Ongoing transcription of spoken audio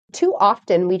Too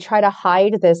often we try to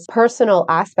hide this personal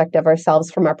aspect of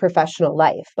ourselves from our professional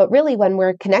life. But really, when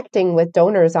we're connecting with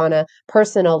donors on a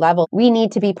personal level, we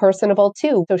need to be personable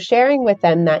too. So sharing with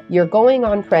them that you're going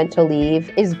on parental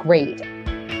leave is great.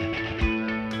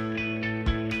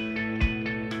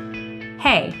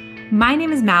 Hey, my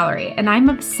name is Mallory, and I'm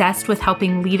obsessed with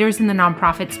helping leaders in the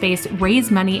nonprofit space raise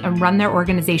money and run their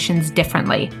organizations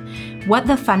differently. What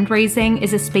the Fundraising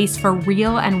is a space for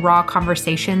real and raw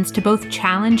conversations to both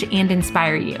challenge and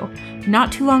inspire you.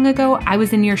 Not too long ago, I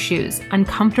was in your shoes,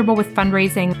 uncomfortable with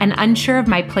fundraising and unsure of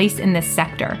my place in this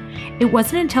sector. It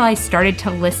wasn't until I started to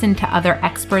listen to other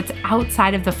experts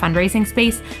outside of the fundraising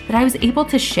space that I was able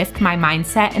to shift my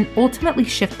mindset and ultimately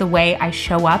shift the way I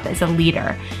show up as a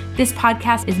leader. This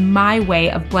podcast is my way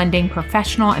of blending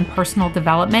professional and personal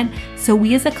development so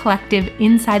we as a collective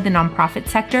inside the nonprofit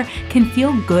sector can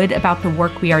feel good about the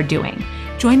work we are doing.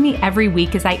 Join me every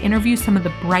week as I interview some of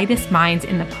the brightest minds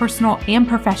in the personal and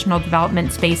professional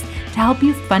development space to help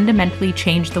you fundamentally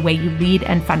change the way you lead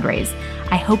and fundraise.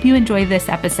 I hope you enjoy this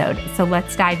episode, so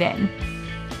let's dive in.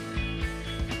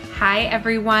 Hi,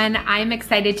 everyone. I'm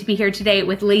excited to be here today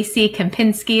with Lacey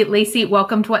Kempinski. Lacey,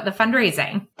 welcome to What the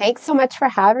Fundraising. Thanks so much for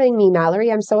having me,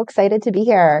 Mallory. I'm so excited to be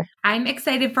here. I'm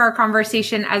excited for our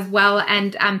conversation as well.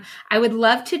 And I would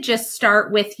love to just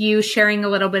start with you sharing a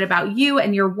little bit about you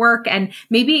and your work and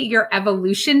maybe your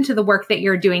evolution to the work that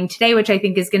you're doing today, which I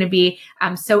think is going to be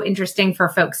so interesting for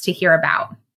folks to hear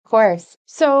about. Of course.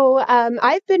 So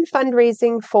I've been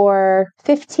fundraising for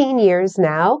 15 years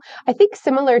now. I think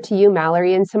similar to you,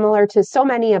 Mallory, and similar to so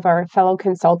many of our fellow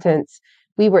consultants,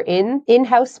 we were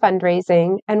in-house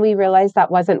fundraising and we realized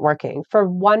that wasn't working for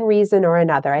one reason or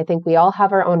another. I think we all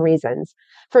have our own reasons.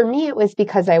 For me, it was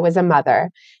because I was a mother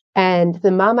and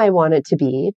the mom I wanted to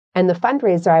be and the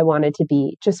fundraiser I wanted to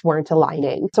be just weren't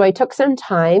aligning. So I took some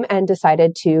time and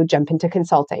decided to jump into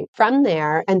consulting. From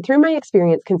there, and through my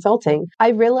experience consulting,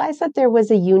 I realized that there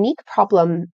was a unique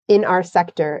problem in our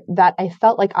sector that I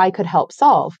felt like I could help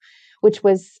solve, which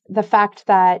was the fact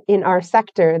that in our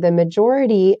sector, the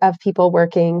majority of people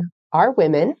working are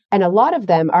women, and a lot of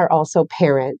them are also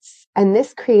parents. And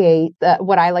this creates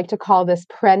what I like to call this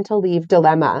parental leave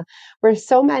dilemma, where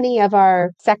so many of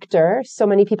our sector, so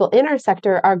many people in our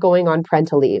sector are going on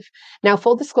parental leave. Now,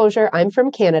 full disclosure, I'm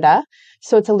from Canada,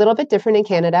 so it's a little bit different in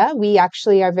Canada. We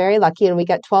actually are very lucky and we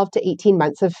get 12 to 18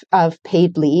 months of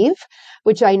paid leave,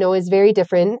 which I know is very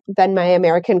different than my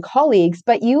American colleagues,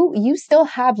 but you still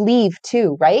have leave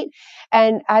too, right?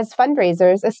 And as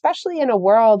fundraisers, especially in a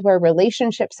world where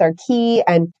relationships are key,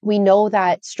 and we know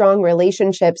that strong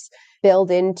relationships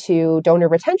build into donor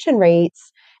retention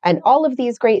rates and all of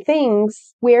these great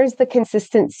things, where's the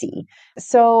consistency?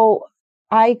 So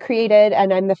I created,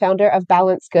 and I'm the founder of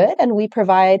Balance Good, and we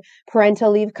provide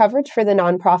parental leave coverage for the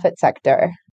nonprofit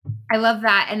sector. I love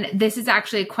that. And this is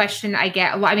actually a question I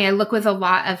get a lot. I mean, I look with a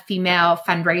lot of female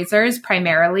fundraisers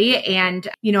primarily, and,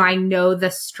 I know the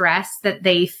stress that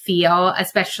they feel,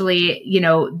 especially,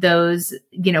 those,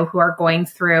 who are going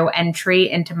through entry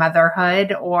into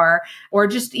motherhood or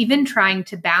just even trying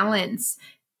to balance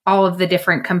all of the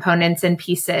different components and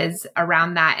pieces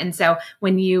around that. And so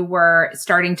when you were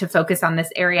starting to focus on this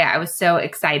area, I was so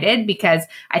excited because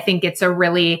I think it's a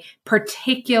really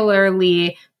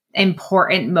particularly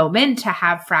important moment to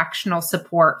have fractional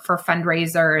support for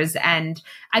fundraisers. And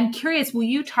I'm curious, will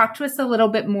you talk to us a little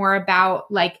bit more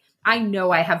about, I know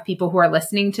I have people who are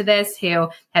listening to this who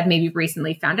have maybe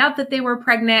recently found out that they were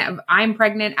pregnant. I'm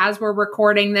pregnant as we're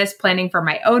recording this, planning for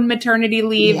my own maternity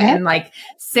leave in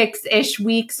 6-ish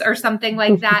weeks or something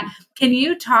like that. Can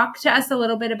you talk to us a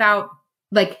little bit about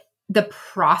the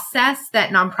process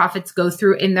that nonprofits go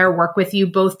through in their work with you,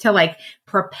 both to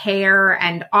prepare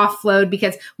and offload?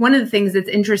 Because one of the things that's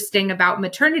interesting about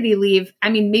maternity leave, I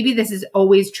mean, maybe this is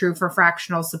always true for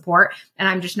fractional support, and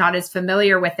I'm just not as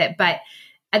familiar with it, but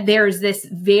there's this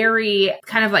very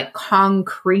kind of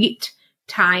concrete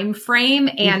time frame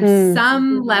and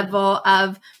some level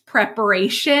of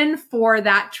preparation for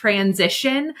that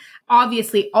transition,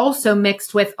 obviously also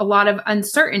mixed with a lot of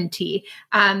uncertainty,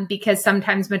 because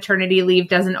sometimes maternity leave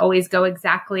doesn't always go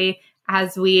exactly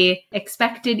as we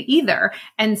expected either.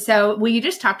 And so will you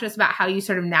just talk to us about how you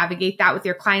sort of navigate that with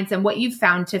your clients and what you've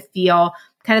found to feel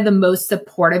kind of the most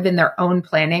supportive in their own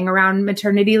planning around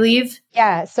maternity leave?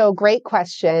 Yeah, so great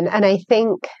question. And I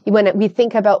think when we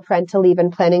think about parental leave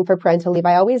and planning for parental leave,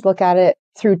 I always look at it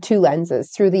through two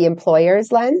lenses, through the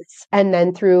employer's lens and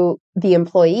then through the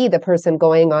employee, the person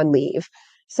going on leave.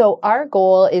 So our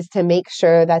goal is to make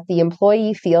sure that the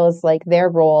employee feels like their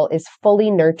role is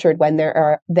fully nurtured when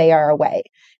they are away.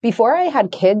 Before I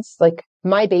had kids,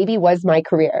 my baby was my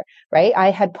career, right?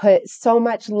 I had put so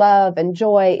much love and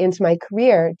joy into my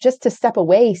career. Just to step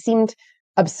away seemed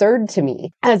absurd to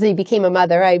me. As I became a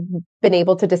mother, I've been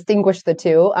able to distinguish the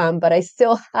two, but I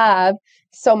still have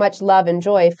so much love and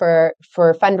joy for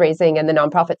fundraising and the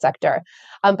nonprofit sector.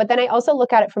 But then I also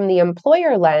look at it from the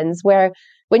employer lens, where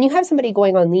when you have somebody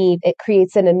going on leave, it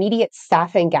creates an immediate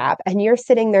staffing gap. And you're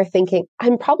sitting there thinking,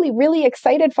 I'm probably really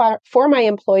excited for my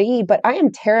employee, but I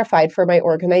am terrified for my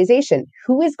organization.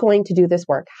 Who is going to do this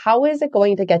work? How is it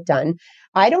going to get done?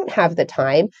 I don't have the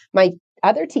time. My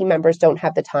other team members don't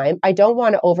have the time. I don't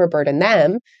want to overburden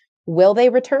them. Will they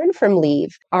return from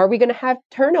leave? Are we going to have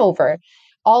turnover?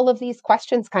 All of these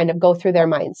questions kind of go through their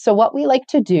minds. So what we like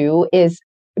to do is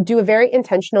do a very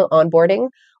intentional onboarding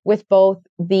with both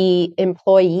the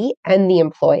employee and the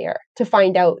employer to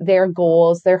find out their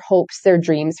goals, their hopes, their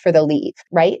dreams for the leave,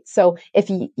 right? So if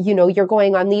you're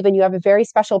going on leave and you have a very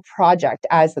special project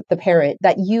as the parent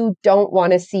that you don't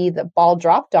want to see the ball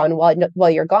dropped on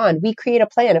while you're gone, we create a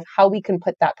plan of how we can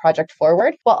put that project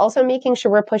forward while also making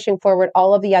sure we're pushing forward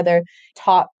all of the other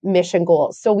top mission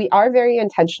goals. So we are very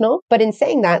intentional. But in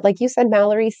saying that, like you said,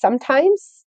 Mallory,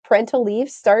 sometimes parental leave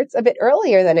starts a bit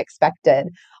earlier than expected,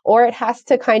 or it has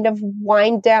to kind of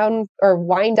wind down or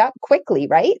wind up quickly,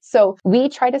 right? So we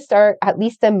try to start at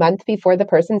least a month before the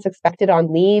person's expected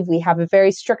on leave. We have a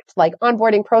very strict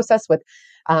onboarding process with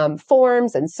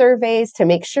forms and surveys to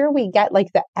make sure we get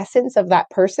the essence of that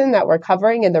person that we're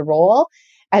covering in the role.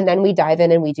 And then we dive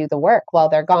in and we do the work while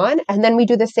they're gone. And then we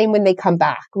do the same when they come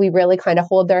back. We really kind of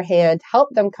hold their hand, help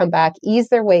them come back, ease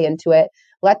their way into it,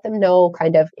 let them know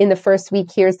kind of in the first week,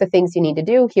 here's the things you need to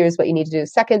do. Here's what you need to do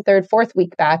second, third, fourth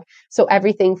week back. So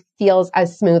everything feels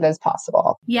as smooth as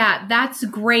possible. Yeah, that's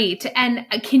great. And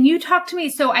can you talk to me?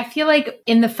 So I feel like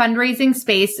in the fundraising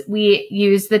space, we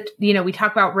use we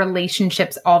talk about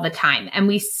relationships all the time, and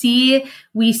we see,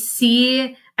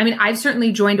 I've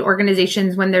certainly joined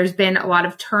organizations when there's been a lot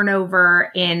of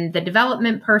turnover in the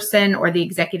development person or the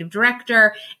executive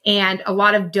director, and a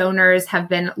lot of donors have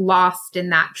been lost in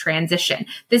that transition.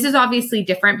 This is obviously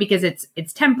different because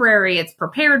it's temporary, it's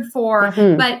prepared for,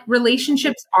 but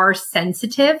relationships are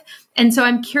sensitive. And so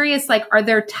I'm curious, are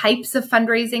there types of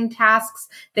fundraising tasks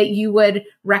that you would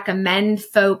recommend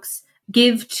folks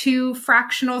give to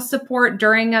fractional support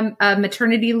during a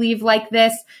maternity leave like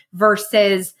this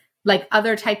versus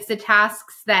other types of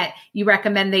tasks that you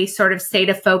recommend they sort of say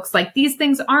to folks, these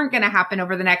things aren't going to happen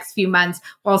over the next few months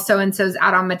while so-and-so's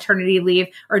out on maternity leave?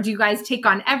 Or do you guys take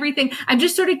on everything? I'm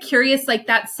just sort of curious,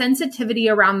 that sensitivity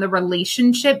around the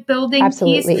relationship building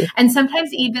Absolutely. piece. And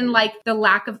sometimes even the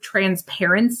lack of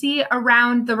transparency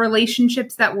around the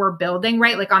relationships that we're building,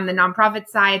 right? On the nonprofit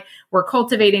side, we're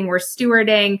cultivating, we're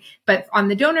stewarding, but on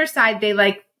the donor side,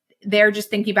 they're just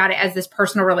thinking about it as this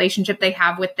personal relationship they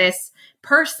have with this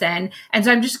person. And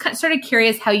so I'm just sort of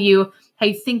curious how you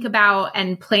think about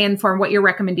and plan for and what your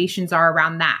recommendations are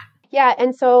around that. Yeah.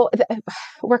 And so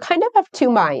we're kind of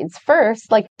two minds.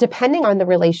 First, depending on the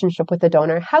relationship with the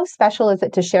donor, how special is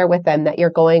it to share with them that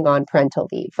you're going on parental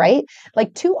leave, right?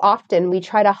 Too often we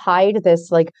try to hide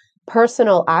this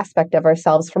personal aspect of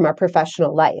ourselves from our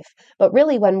professional life. But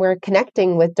really, when we're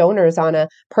connecting with donors on a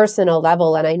personal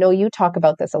level, and I know you talk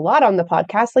about this a lot on the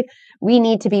podcast, we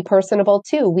need to be personable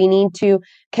too. We need to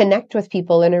connect with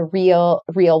people in a real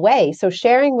way. So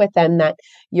sharing with them that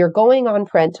you're going on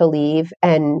parental leave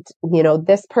and,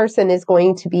 this person is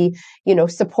going to be,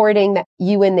 supporting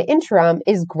you in the interim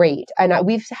is great. And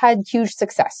we've had huge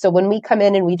success. So when we come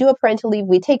in and we do a parental leave,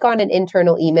 we take on an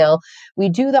internal email, we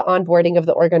do the onboarding of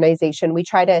the organization. We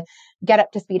try to get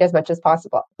up to speed as much as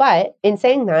possible. But in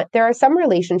saying that, there are some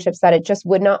relationships that it just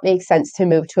would not make sense to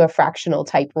move to a fractional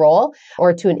type role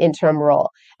or to an interim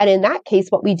role. And in that case,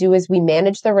 what we do is we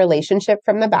manage the relationship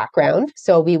from the background.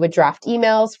 So we would draft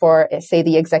emails for, say,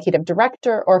 the executive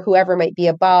director or whoever might be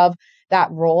above that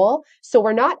role. So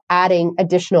we're not adding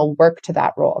additional work to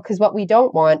that role, because what we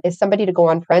don't want is somebody to go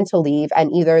on parental leave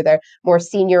and either their more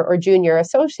senior or junior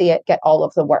associate get all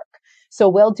of the work. So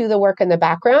we'll do the work in the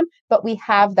background, but we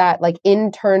have that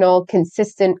internal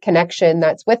consistent connection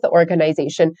that's with the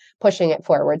organization pushing it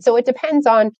forward. So it depends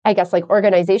on, I guess,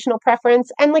 organizational preference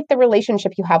and the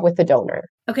relationship you have with the donor.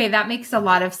 Okay, that makes a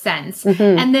lot of sense.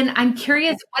 And then I'm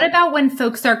curious, what about when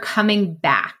folks are coming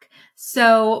back?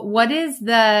 So what is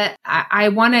I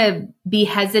want to be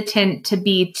hesitant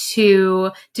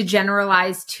to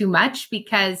generalize too much,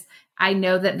 because I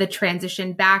know that the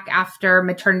transition back after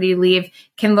maternity leave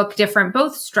can look different,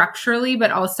 both structurally, but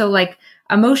also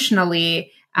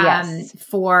emotionally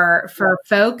for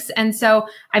folks. And so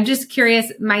I'm just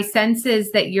curious, my sense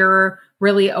is that you're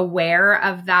really aware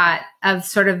of that, of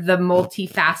sort of the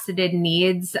multifaceted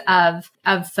needs of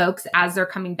folks as they're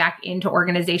coming back into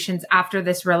organizations after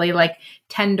this really like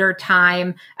tender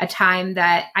time, a time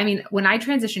that, I mean, when I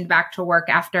transitioned back to work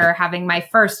after having my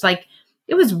first, like,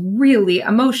 it was really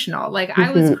emotional. Like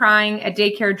I was crying at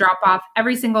daycare drop off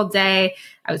every single day.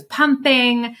 I was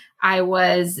pumping. I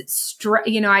was,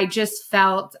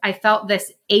 I felt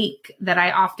this ache that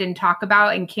I often talk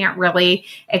about and can't really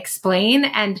explain.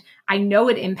 And I know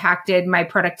it impacted my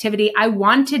productivity. I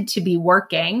wanted to be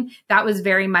working. That was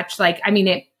very much like,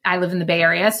 I live in the Bay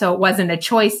Area, so it wasn't a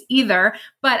choice either,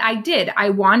 but I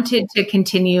wanted to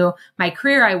continue my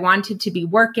career. I wanted to be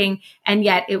working. And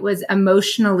yet it was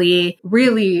emotionally,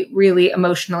 really, really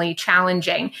emotionally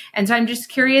challenging. And so I'm just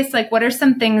curious, like, what are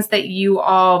some things that you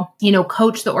all,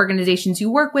 coach the organizations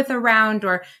you work with around,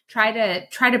 or try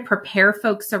to prepare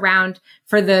folks around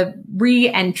for the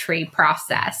re-entry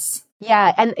process?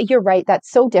 Yeah. And you're right. That's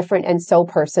so different and so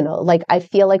personal. Like, I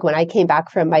feel like when I came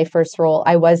back from my first role,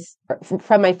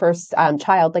 from my first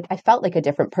child, like I felt like a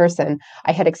different person.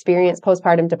 I had experienced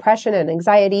postpartum depression and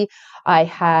anxiety. I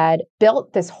had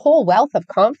built this whole wealth of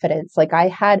confidence. Like I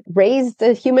had raised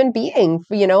a human being,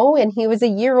 and he was a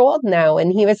year old now.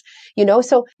 And he was,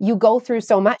 so you go through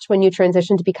so much when you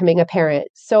transition to becoming a parent.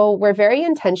 So we're very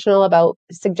intentional about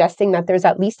suggesting that there's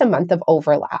at least a month of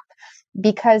overlap,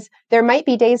 because there might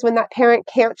be days when that parent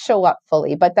can't show up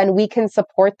fully, but then we can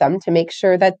support them to make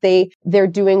sure that they're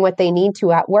doing what they need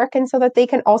to at work, and so that they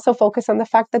can also focus on the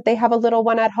fact that they have a little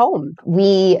one at home.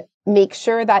 We make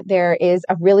sure that there is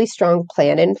a really strong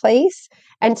plan in place.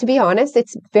 And to be honest,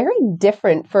 it's very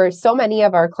different for so many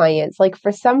of our clients. Like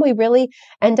for some, we really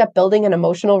end up building an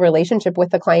emotional relationship with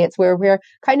the clients where we're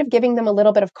kind of giving them a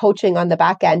little bit of coaching on the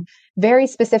back end, very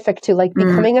specific to like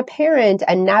becoming a parent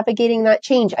and navigating that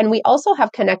change. And we also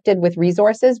have connected with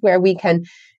resources where we can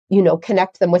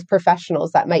connect them with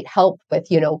professionals that might help with,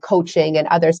 coaching and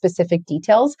other specific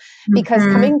details, because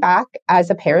coming back as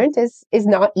a parent is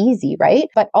not easy, right?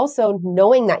 But also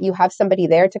knowing that you have somebody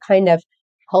there to kind of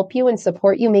help you and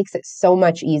support you makes it so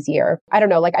much easier. I don't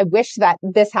know, like I wish that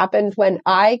this happened when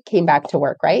I came back to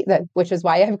work, right? Which is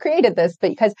why I've created this,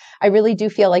 because I really do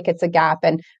feel like it's a gap,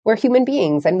 and we're human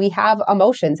beings and we have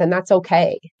emotions, and that's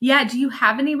okay. Yeah. Do you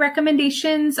have any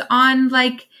recommendations on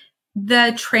like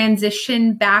the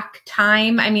transition back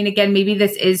time? I mean, again, maybe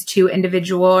this is too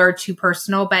individual or too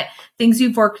personal, but things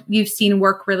you've seen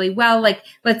work really well. Like,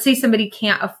 let's say somebody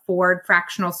can't afford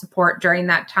fractional support during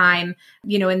that time.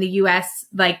 In the US,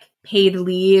 like paid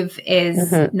leave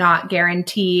is not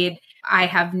guaranteed. I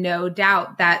have no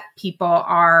doubt that people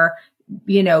are,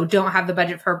 don't have the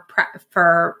budget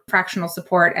for fractional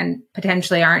support and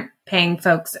potentially aren't paying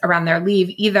folks around their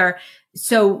leave either.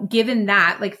 So given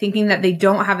that, like thinking that they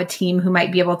don't have a team who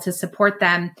might be able to support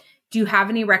them, do you have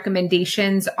any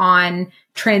recommendations on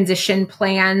transition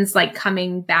plans, like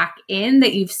coming back in,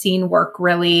 that you've seen work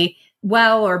really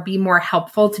well or be more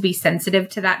helpful to be sensitive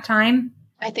to that time?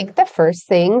 I think the first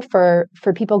thing for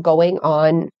people going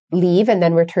on leave and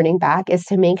then returning back is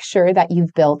to make sure that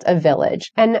you've built a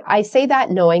village. And I say that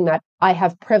knowing that I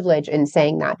have privilege in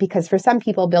saying that, because for some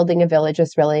people, building a village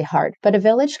is really hard. But a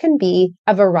village can be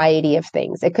a variety of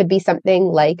things. It could be something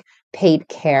like paid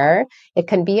care. It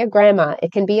can be a grandma.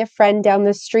 It can be a friend down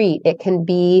the street. It can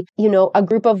be, a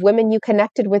group of women you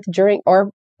connected with during,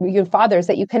 or your fathers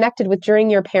that you connected with during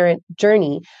your parent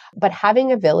journey. But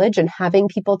having a village and having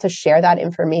people to share that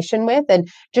information with and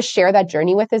just share that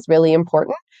journey with is really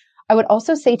important. I would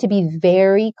also say to be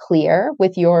very clear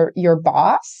with your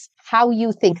boss how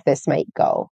you think this might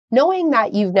go. Knowing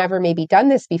that you've never maybe done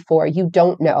this before, you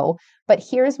don't know, but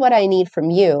here's what I need from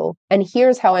you, and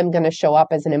here's how I'm going to show up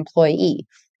as an employee.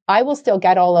 I will still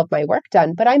get all of my work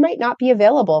done, but I might not be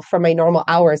available for my normal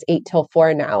hours, 8 till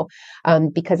 4 now,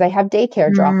 because I have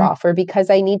daycare drop off, or because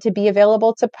I need to be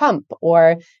available to pump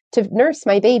or to nurse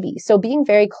my baby. So being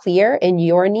very clear in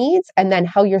your needs and then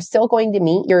how you're still going to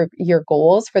meet your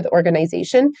goals for the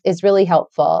organization is really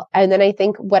helpful. And then I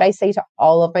think what I say to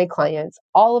all of my clients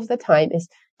all of the time is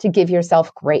to give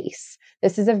yourself grace.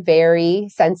 This is a very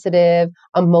sensitive,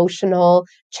 emotional,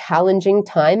 challenging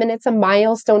time, and it's a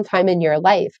milestone time in your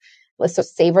life. So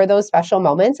savor those special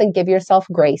moments and give yourself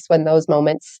grace when those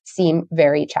moments seem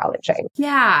very challenging.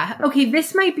 Yeah. Okay.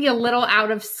 This might be a little out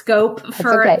of scope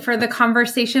for the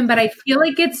conversation, but I feel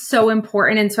like it's so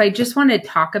important. And so I just want to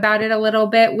talk about it a little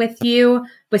bit with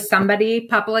somebody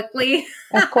publicly.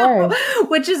 Of course.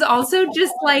 Which is also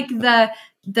just like the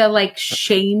like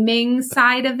shaming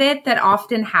side of it that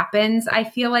often happens, I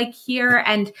feel like here.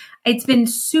 And it's been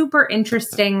super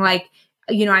interesting, like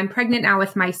I'm pregnant now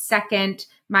with my second.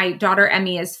 My daughter,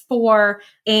 Emmy, is 4.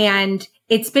 And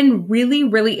it's been really,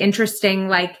 really interesting.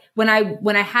 Like when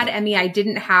I had Emmy, I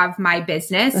didn't have my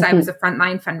business. I was a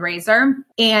frontline fundraiser,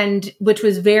 and which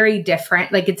was very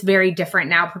different. Like it's very different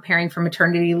now, preparing for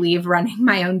maternity leave, running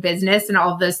my own business and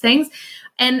all of those things.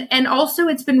 And also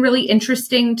it's been really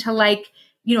interesting to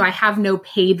I have no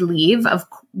paid leave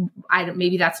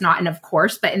maybe that's not an of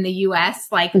course, but in the US,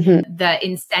 the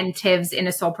incentives in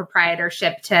a sole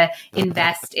proprietorship to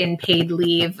invest in paid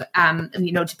leave,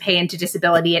 to pay into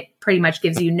disability, it pretty much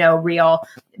gives you no real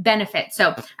benefit.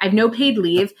 So I have no paid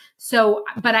leave. So,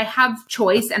 but I have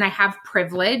choice and I have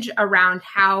privilege around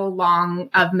how long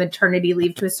of maternity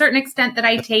leave to a certain extent that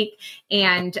I take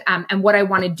and what I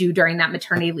want to do during that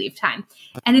maternity leave time.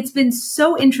 And it's been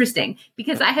so interesting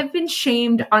because I have been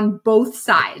shamed on both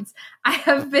sides. I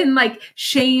have been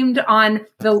shamed on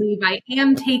the leave I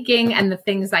am taking and the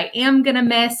things I am going to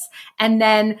miss. And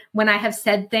then when I have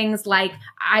said things like,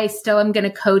 I still am going to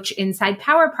coach Inside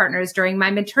Power Partners during my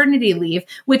maternity leave,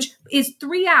 which is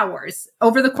 3 hours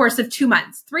over the course of 2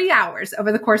 months, 3 hours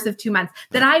over the course of 2 months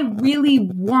that I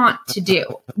really want to do,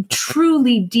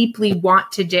 truly, deeply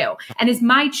want to do, and is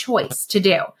my choice to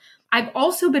do. I've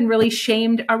also been really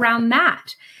shamed around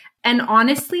that. And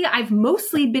honestly, I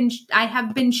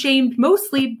have been shamed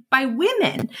mostly by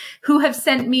women who have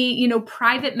sent me,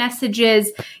 private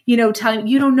messages, telling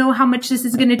you don't know how much this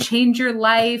is going to change your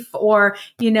life, or,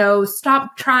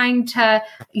 stop trying to,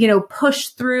 push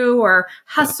through or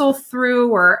hustle through,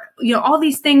 or, all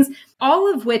these things,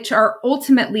 all of which are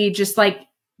ultimately just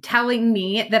telling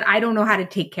me that I don't know how to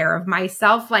take care of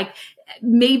myself.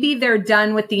 Maybe they're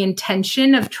done with the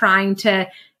intention of trying to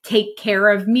take care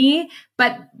of me,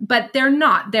 but they're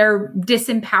not. They're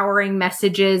disempowering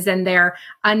messages, and they're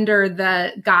under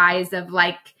the guise of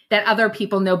that other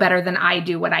people know better than I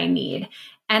do what I need.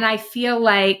 And I feel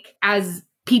like as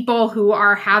people who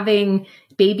are having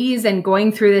babies and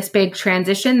going through this big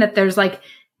transition, that there's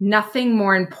nothing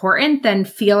more important than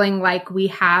feeling like we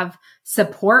have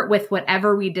support with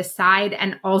whatever we decide,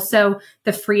 and also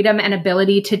the freedom and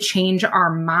ability to change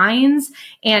our minds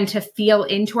and to feel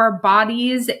into our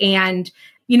bodies. And,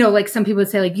 some people would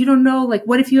say, you don't know,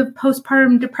 what if you have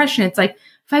postpartum depression? It's if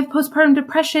I have postpartum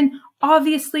depression,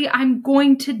 obviously I'm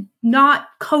going to not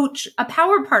coach a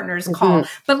Power Partners call,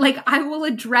 but I will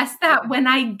address that when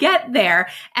I get there.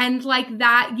 And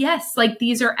that, yes,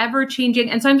 these are ever changing.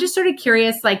 And so I'm just sort of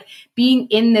curious, being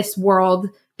in this world,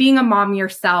 being a mom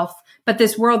yourself, but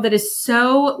this world that is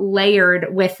so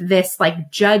layered with this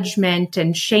judgment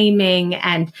and shaming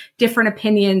and different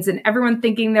opinions, and everyone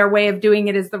thinking their way of doing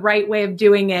it is the right way of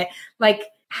doing it.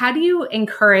 How do you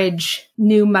encourage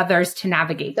new mothers to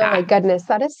navigate that? Oh my goodness,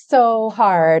 that is so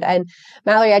hard. And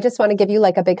Mallory, I just want to give you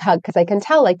a big hug, because I can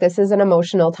tell this is an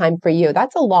emotional time for you.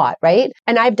 That's a lot, right?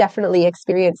 And I've definitely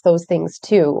experienced those things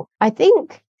too. I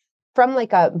think from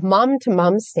a mom to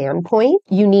mom standpoint,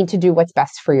 you need to do what's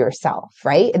best for yourself,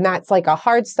 right? And that's a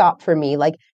hard stop for me.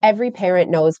 Every parent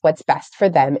knows what's best for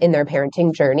them in their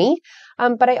parenting journey.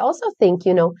 But I also think,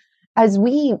 as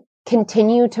we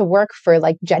continue to work for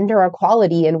gender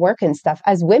equality and work and stuff,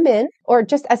 as women or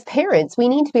just as parents, we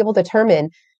need to be able to determine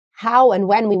how and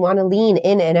when we want to lean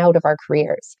in and out of our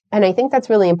careers. And I think that's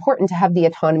really important to have the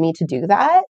autonomy to do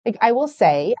that. I will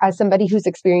say, as somebody who's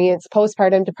experienced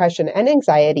postpartum depression and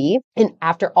anxiety, and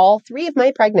after all 3 of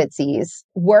my pregnancies,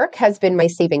 work has been my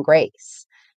saving grace,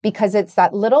 because it's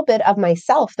that little bit of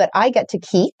myself that I get to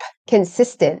keep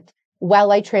consistent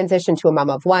while I transition to a mom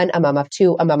of 1, a mom of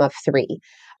 2, a mom of 3.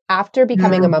 After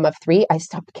becoming a mom of 3, I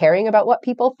stopped caring about what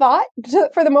people thought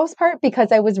for the most part,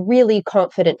 because I was really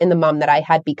confident in the mom that I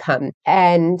had become.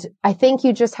 And I think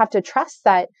you just have to trust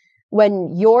that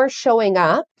when you're showing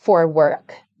up for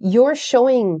work, you're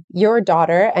showing your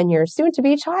daughter and your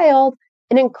soon-to-be child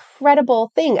an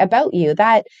incredible thing about you,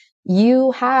 that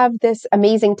you have this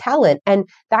amazing talent. And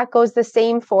that goes the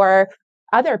same for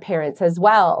other parents as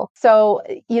well. So,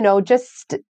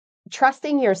 just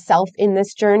trusting yourself in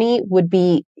this journey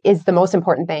is the most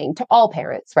important thing to all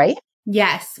parents, right?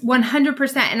 Yes,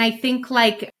 100%. And I think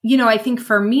I think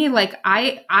for me,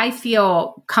 I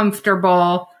feel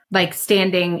comfortable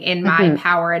standing in my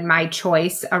power and my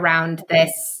choice around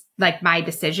this, my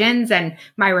decisions, and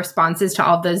my responses to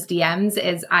all those DMs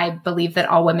is I believe that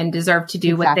all women deserve to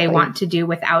do what they want to do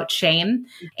without shame.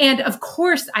 And of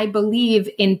course, I believe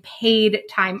in paid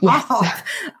time off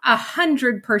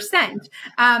 100%.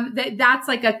 That's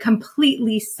a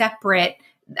completely separate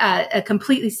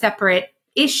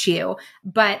issue.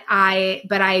 But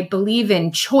I believe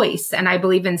in choice, and I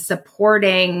believe in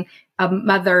supporting a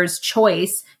mother's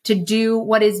choice to do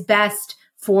what is best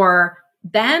for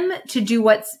them to do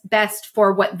what's best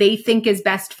for what they think is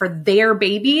best for their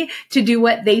baby, to do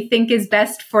what they think is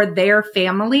best for their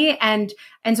family. And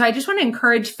so I just want to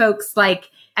encourage folks, like,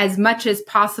 as much as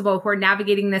possible, who are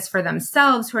navigating this for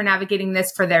themselves, who are navigating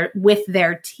this with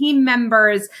their team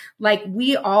members. Like,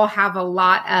 we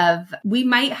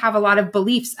might have a lot of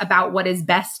beliefs about what is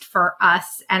best for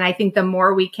us. And I think the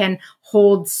more we can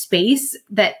hold space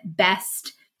that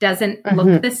best doesn't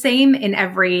look the same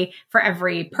for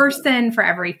every person, for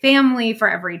every family, for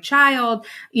every child.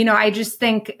 I just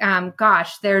think,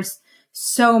 there's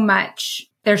so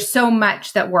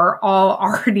much that we're all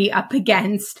already up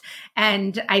against.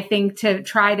 And I think to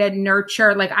try to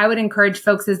nurture, like, I would encourage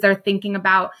folks as they're thinking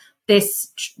about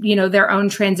this, their own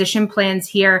transition plans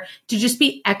here, to just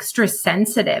be extra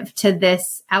sensitive to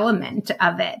this element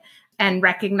of it. And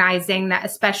recognizing that,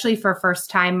 especially for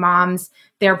first-time moms,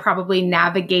 they're probably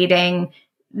navigating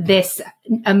this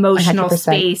emotional 100%.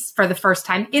 space for the first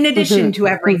time, in addition to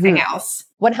everything else.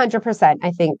 100%.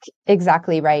 I think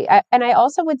exactly right. And I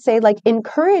also would say, like,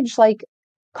 encourage, like,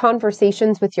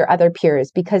 conversations with your other peers,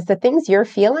 because the things you're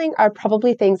feeling are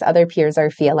probably things other peers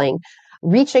are feeling.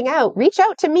 Reach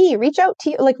out to me, reach out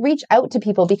to you, like, reach out to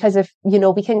people, because if,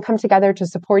 we can come together to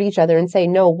support each other and say,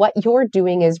 no, what you're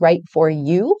doing is right for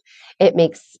you. It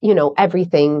makes,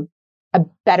 everything a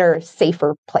better,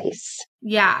 safer place.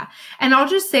 Yeah. And I'll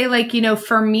just say, like,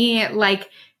 for me, like,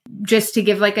 just to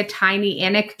give like a tiny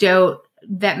anecdote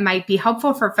that might be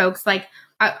helpful for folks, like,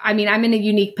 I'm in a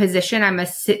unique position. I'm a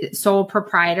sole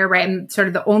proprietor, right? I'm sort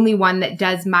of the only one that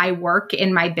does my work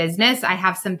in my business. I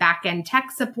have some back-end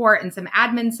tech support and some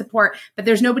admin support, but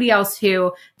there's nobody else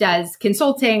who does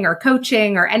consulting or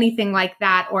coaching or anything like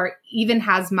that, or even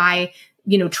has my,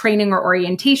 training or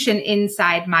orientation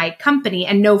inside my company,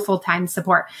 and no full-time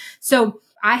support. So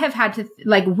I have had to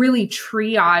like really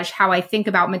triage how I think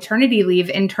about maternity leave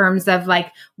in terms of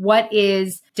like, what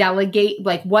is delegate?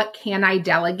 Like, what can I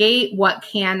delegate? What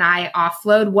can I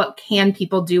offload? What can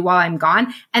people do while I'm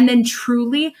gone? And then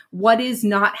truly, what is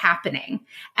not happening?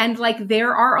 And like,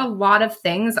 there are a lot of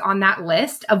things on that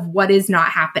list of what is not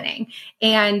happening.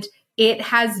 And it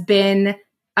has been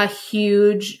a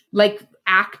huge, like,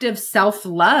 act of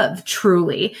self-love,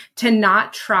 truly, to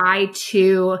not try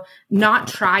to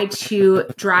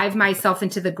drive myself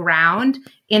into the ground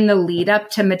in the lead up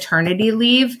to maternity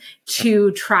leave,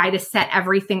 to try to set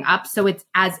everything up so it's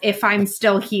as if I'm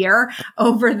still here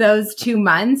over those 2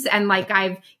 months. And like,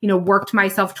 I've, worked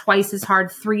myself twice as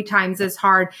hard, 3 times as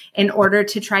hard in order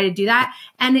to try to do that.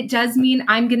 And it does mean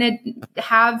I'm going to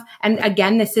have, and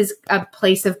again, this is a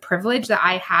place of privilege that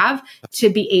I have, to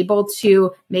be able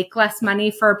to make less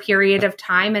money for a period of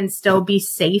time and still be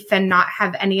safe and not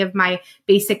have any of my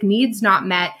basic needs not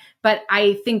met. But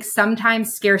I think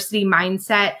sometimes scarcity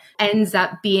mindset ends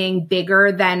up being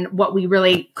bigger than what we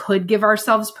really could give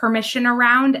ourselves permission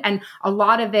around. And a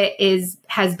lot of it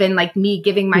has been like me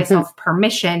giving myself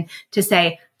permission to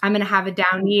say, I'm going to have a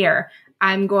down year.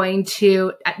 I'm going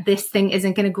to, this thing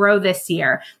isn't going to grow this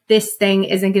year. This thing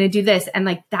isn't going to do this. And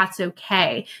like, that's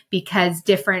okay, because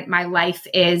my life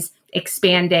is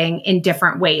expanding in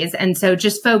different ways. And so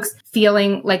just folks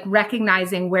feeling like,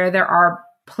 recognizing where there are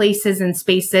places and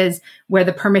spaces where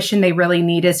the permission they really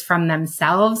need is from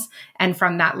themselves and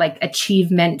from that like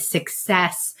achievement,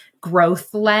 success,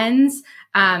 growth lens,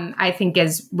 I think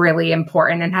is really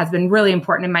important and has been really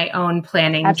important in my own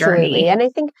planning journey. And I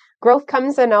think growth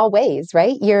comes in all ways,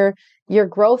 right? Your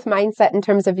growth mindset in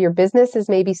terms of your business is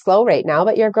maybe slow right now,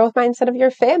 but your growth mindset of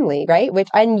your family, right?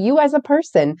 And you as a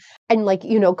person, and like,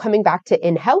 coming back to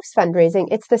in-house fundraising,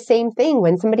 it's the same thing.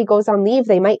 When somebody goes on leave,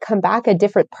 they might come back a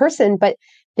different person, but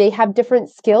they have different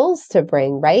skills to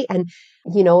bring, right? And,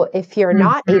 if you're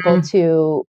not able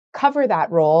to cover that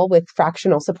role with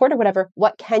fractional support or whatever,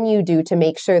 what can you do to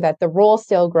make sure that the role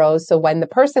still grows, so when the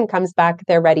person comes back,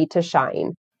 they're ready to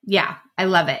shine? Yeah, I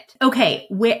love it. Okay.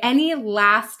 Any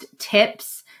last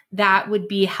tips that would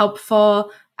be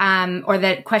helpful, or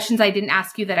that questions I didn't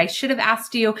ask you that I should have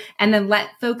asked you, and then let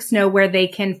folks know where they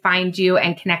can find you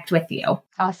and connect with you?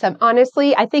 Awesome.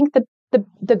 Honestly, I think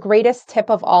the greatest tip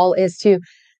of all is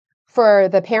for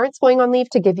the parents going on leave,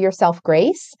 to give yourself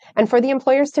grace, and for the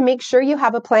employers to make sure you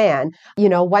have a plan.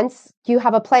 Once you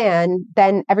have a plan,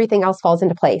 then everything else falls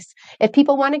into place. If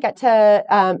people want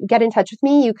to get in touch with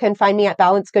me, you can find me at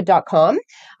balancegood.com.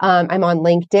 I'm on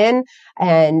LinkedIn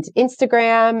and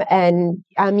Instagram, and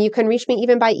you can reach me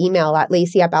even by email at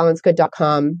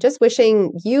Lacey@balancegood.com. Just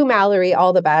wishing you, Mallory,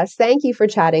 all the best. Thank you for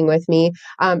chatting with me.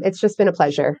 It's just been a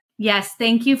pleasure. Yes.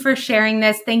 Thank you for sharing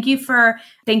this. Thank you for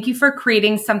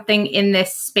creating something in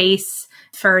this space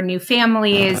for new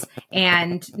families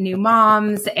and new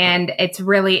moms. And it's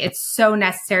so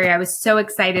necessary. I was so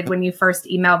excited when you first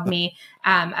emailed me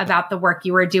about the work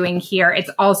you were doing here.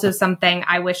 It's also something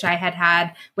I wish I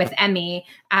had with Emmy.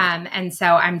 And so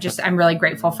I'm really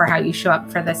grateful for how you show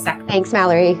up for this sector. Thanks,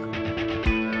 Mallory.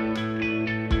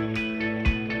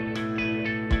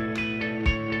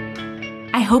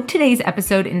 I hope today's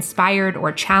episode inspired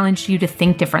or challenged you to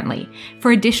think differently.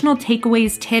 For additional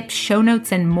takeaways, tips, show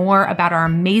notes, and more about our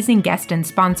amazing guests and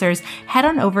sponsors, head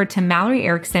on over to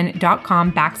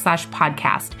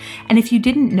MalloryErickson.com/podcast. And if you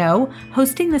didn't know,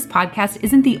 hosting this podcast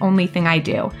isn't the only thing I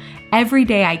do. Every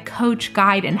day I coach,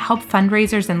 guide, and help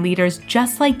fundraisers and leaders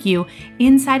just like you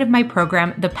inside of my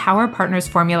program, the Power Partners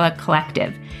Formula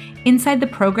Collective. Inside the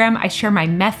program, I share my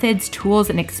methods, tools,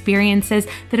 and experiences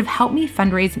that have helped me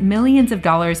fundraise millions of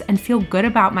dollars and feel good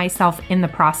about myself in the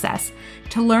process.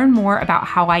 To learn more about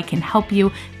how I can help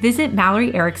you, visit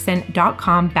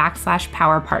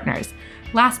MalloryErickson.com/powerpartners.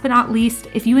 Last but not least,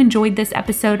 if you enjoyed this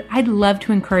episode, I'd love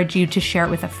to encourage you to share it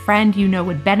with a friend you know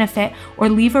would benefit or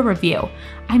leave a review.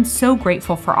 I'm so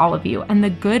grateful for all of you and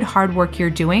the good hard work you're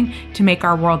doing to make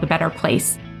our world a better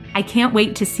place. I can't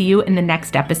wait to see you in the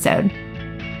next episode.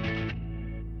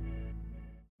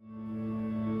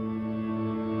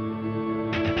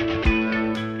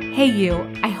 Hey you,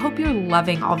 I hope you're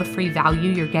loving all the free value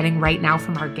you're getting right now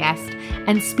from our guest.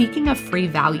 And speaking of free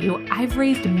value, I've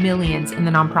raised millions in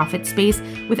the nonprofit space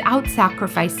without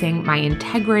sacrificing my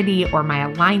integrity or my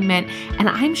alignment, and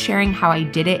I'm sharing how I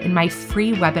did it in my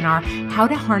free webinar, How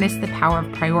to Harness the Power of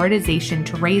Prioritization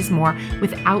to Raise More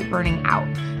Without Burning Out.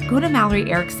 Go to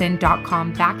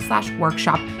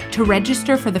MalloryErickson.com/workshop to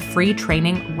register for the free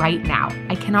training right now.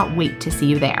 I cannot wait to see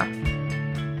you there.